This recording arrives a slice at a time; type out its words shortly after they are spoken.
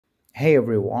Hey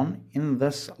everyone, in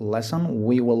this lesson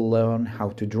we will learn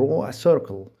how to draw a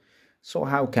circle. So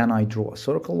how can I draw a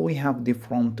circle? We have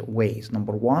different ways.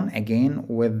 Number one, again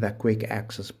with the quick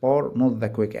access bar, not the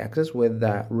quick access, with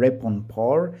the ribbon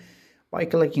bar by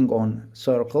clicking on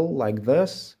circle like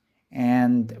this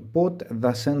and put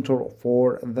the center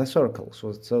for the circle.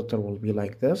 So the center will be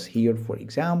like this here for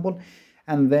example,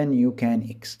 and then you can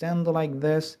extend like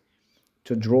this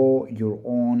to draw your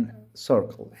own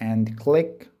circle and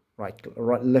click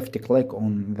left click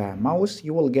on the mouse,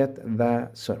 you will get the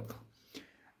circle.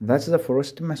 That's the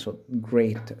first method.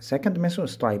 Great. Second method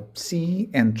is type C,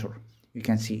 enter. You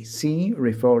can see C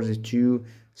refers to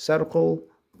circle,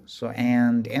 so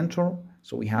and enter,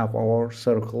 so we have our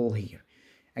circle here.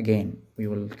 Again, we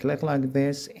will click like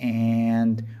this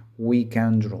and we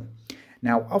can draw.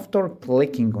 Now after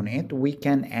clicking on it, we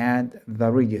can add the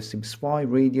radius, specify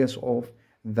radius of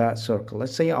the circle.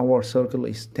 Let's say our circle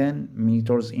is 10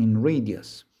 meters in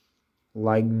radius,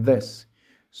 like this.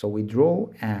 So we draw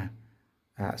a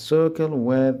circle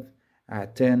with a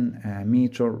 10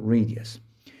 meter radius.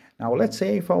 Now let's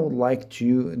say if I would like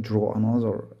to draw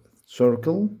another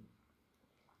circle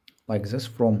like this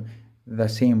from the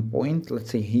same point,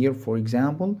 let's say here for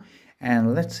example,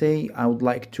 and let's say I would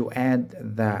like to add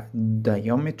the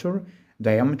diameter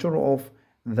of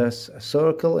this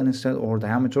circle instead, or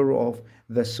diameter of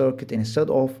the circuit instead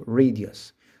of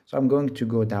radius. So I'm going to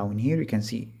go down here, you can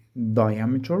see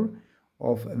diameter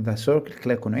of the circle,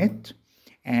 click on it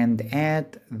and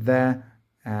add the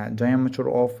diameter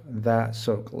of the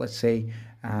circle. Let's say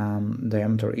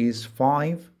diameter is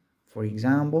 5 for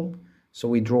example, so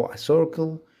we draw a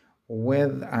circle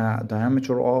with a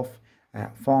diameter of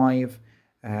 5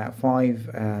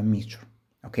 meter.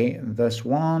 Okay, this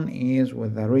one is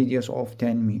with a radius of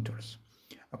 10 meters.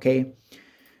 Okay,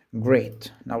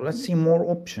 great. Now let's see more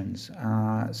options.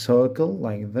 Circle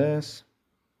like this,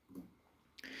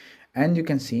 and you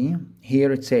can see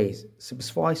here it says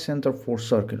specify center for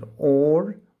circle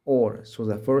or. So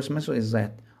the first method is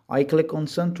that I click on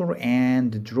center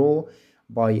and draw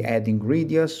by adding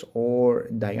radius or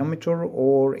diameter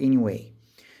or anyway.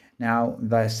 Now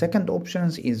the second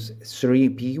option is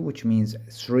 3P, which means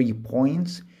 3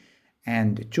 points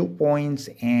and 2 points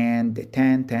and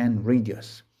 10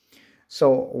 radius.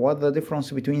 So what the difference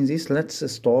between these?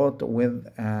 Let's start with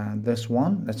this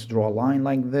one. Let's draw a line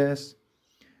like this,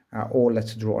 or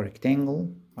let's draw a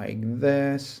rectangle like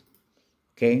this.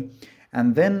 Okay,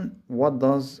 and then what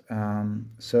does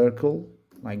circle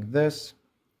like this?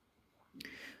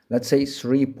 Let's say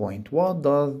 3 point. What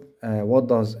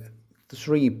does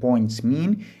 3 points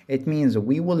mean? It means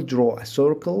we will draw a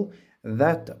circle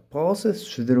that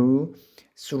passes through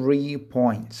 3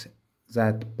 points.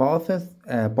 That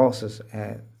passes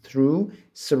through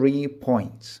 3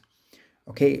 points.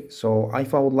 Okay, so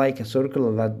if I would like a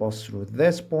circle that passes through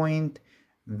this point,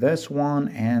 this one,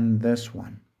 and this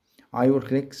one, I will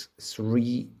click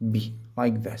 3B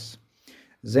like this.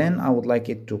 Then I would like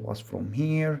it to pass from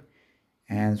here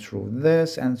and through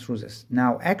this and through this.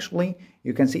 Now actually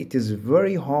you can see it is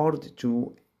very hard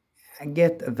to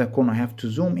get the corner. I have to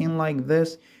zoom in like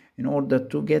this in order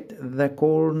to get the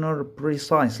corner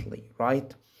precisely,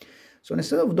 right? So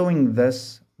instead of doing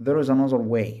this, there is another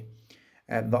way.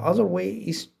 The other way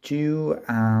is to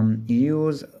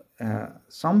use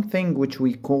something which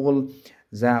we call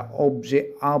the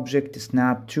object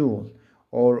snap tool,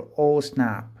 or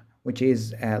OSnap, which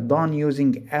is done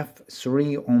using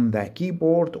F3 on the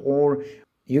keyboard, or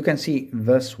you can see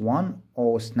this one,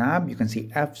 OSnap, you can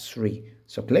see F3.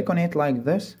 So click on it like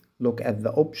this, look at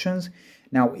the options.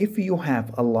 Now if you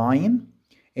have a line,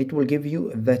 it will give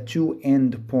you the 2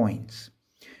 end points.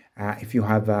 If you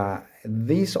have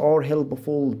these are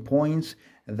helpful points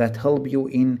that help you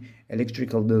in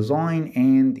electrical design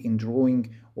and in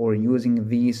drawing or using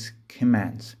these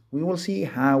commands. We will see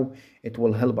how it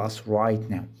will help us right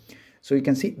now. So you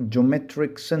can see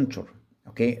geometric center.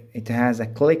 Okay, it has a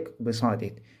click beside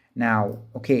it. Now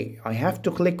okay, I have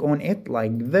to click on it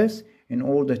like this in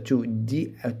order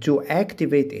to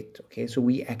activate it. Okay, so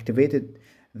we activated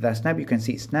the snap. You can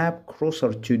see snap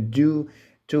cursor to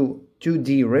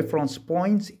 2D reference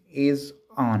points is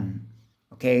on.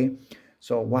 Okay,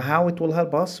 so how it will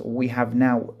help us? We have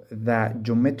now the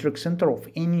geometric center of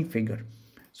any figure.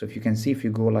 So if you can see, if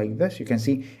you go like this, you can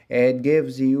see it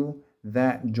gives you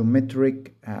the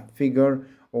geometric figure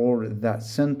or the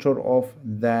center of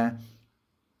the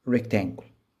rectangle.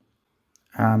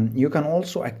 You can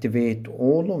also activate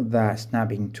all of the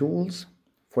snapping tools.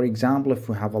 For example, if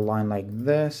we have a line like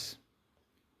this,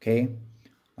 okay,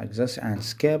 like this, and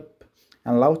skip,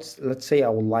 and let's say I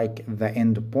would like the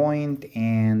end point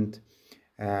and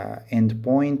end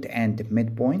point and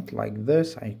midpoint like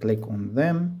this. I click on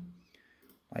them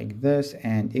like this,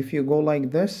 and if you go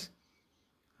like this,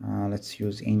 let's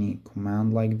use any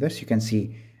command like this, you can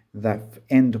see the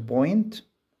end point,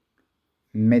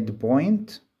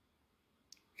 midpoint,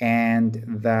 and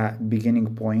the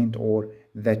beginning point, or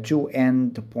the two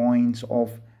end points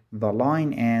of the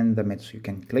line and the mid. So you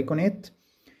can click on it.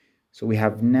 So we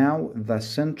have now the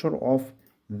center of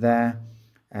the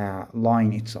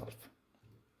line itself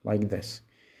like this.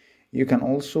 You can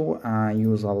also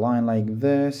use a line like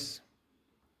this,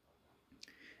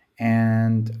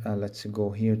 and let's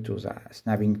go here to the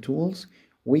snapping tools.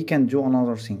 We can do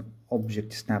another thing,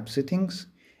 object snap settings,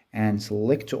 and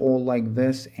select all like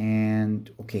this, and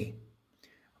okay,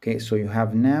 so you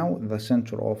have now the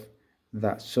center of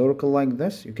the circle like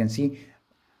this. You can see,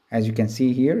 as you can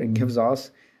see here, it gives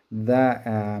us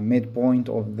the midpoint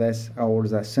of this, or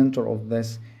the center of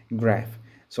this graph.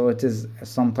 So it is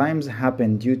sometimes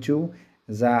happen due to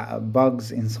the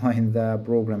bugs inside the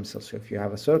program. So if you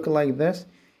have a circle like this,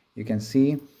 you can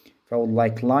see, if I would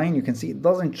like line, you can see it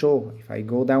doesn't show. If I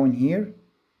go down here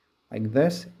like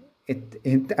this,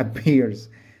 it appears.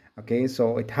 Okay,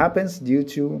 so it happens due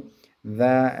to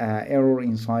the error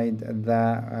inside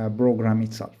the program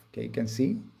itself. Okay, you can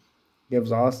see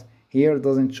gives us here,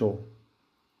 doesn't show,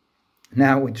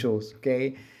 now it shows.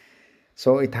 Okay,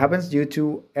 so it happens due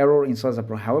to error inside the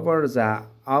program. However, the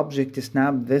object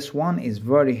snap, this one is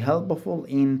very helpful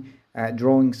in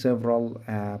drawing several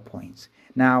points.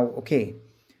 Now okay,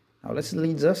 now let's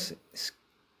delete this,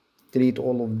 delete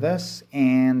all of this,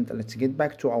 and let's get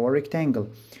back to our rectangle.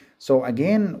 So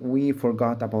again, we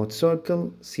forgot about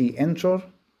circle. See enter,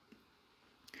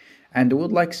 and we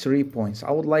would like 3 points.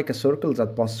 I would like a circle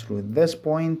that passes through this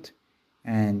point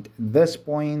and this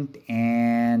point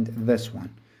and this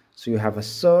one. So you have a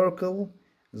circle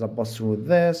that passes through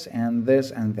this and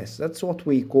this and this. That's what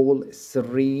we call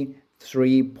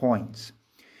three points.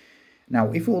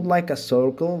 Now if you would like a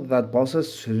circle that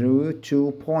passes through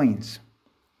 2 points,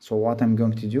 so what I'm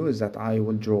going to do is that I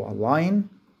will draw a line,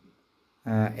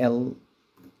 L,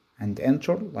 and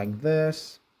enter like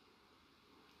this.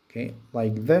 Okay,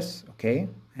 like this. Okay,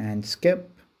 and skip.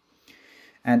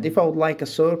 And if I would like a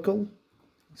circle,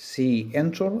 see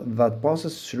enter, that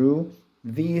passes through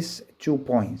these 2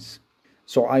 points.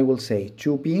 So I will say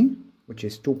 2P, which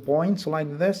is 2 points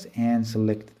like this, and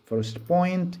select first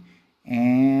point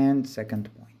and second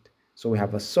point. So we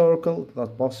have a circle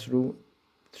that passes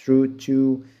through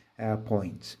 2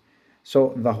 points.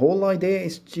 So the whole idea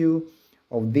is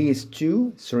of these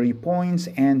 3 points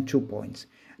and 2 points.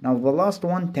 Now the last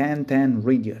one, tan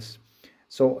radius.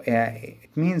 So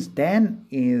it means tan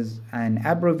is an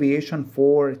abbreviation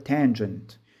for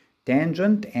tangent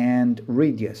and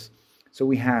radius. So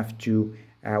we have to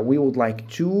we would like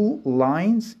 2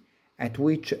 lines at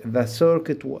which the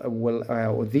circuit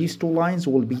will these 2 lines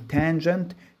will be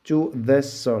tangent to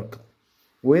this circle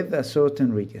with a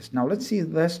certain radius. Now let's see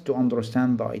this to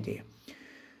understand the idea.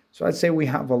 So let's say we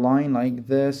have a line like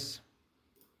this,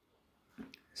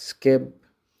 skip,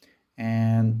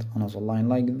 and another line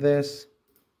like this,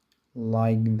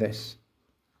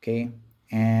 okay,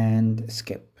 and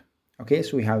skip. Okay,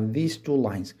 so we have these 2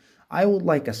 lines. I would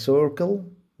like a circle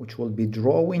which will be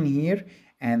drawing here,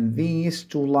 and these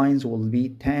 2 lines will be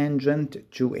tangent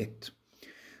to it.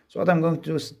 So what I'm going to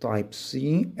do is type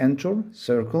C, enter,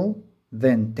 circle,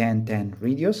 then tan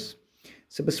radius.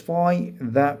 Specify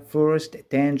the first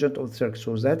tangent of the circle.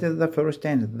 So that is the first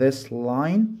tangent. This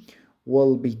line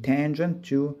will be tangent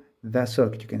to the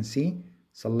circle. You can see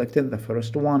selected the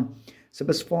first one.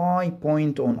 Specify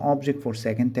point on object for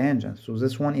second tangent. So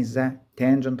this one is the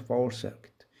tangent of our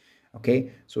circuit.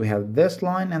 Okay, so we have this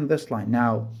line and this line.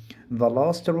 Now the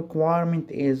last requirement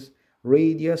is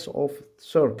radius of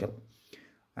circle.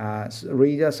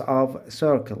 Radius of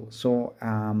circle. So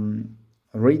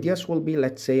radius will be,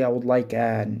 let's say I would like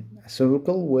a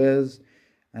circle with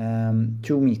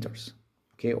 2 meters,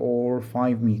 okay, or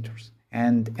 5 meters,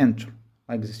 and enter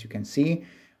like this. You can see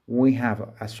we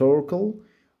have a circle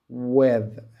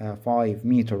with a 5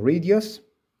 meter radius,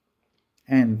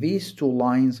 and these 2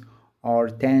 lines are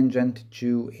tangent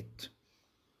to it.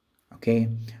 Okay,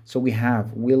 so we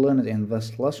learned in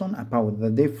this lesson about the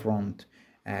different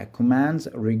commands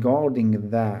regarding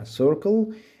the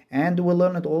circle, and we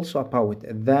learned also about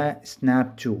the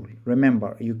snap tool.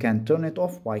 Remember, you can turn it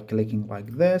off by clicking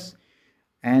like this,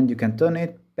 and you can turn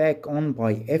it back on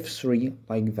by F3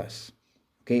 like this.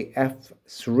 Okay,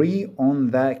 F3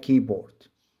 on the keyboard.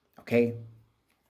 Okay.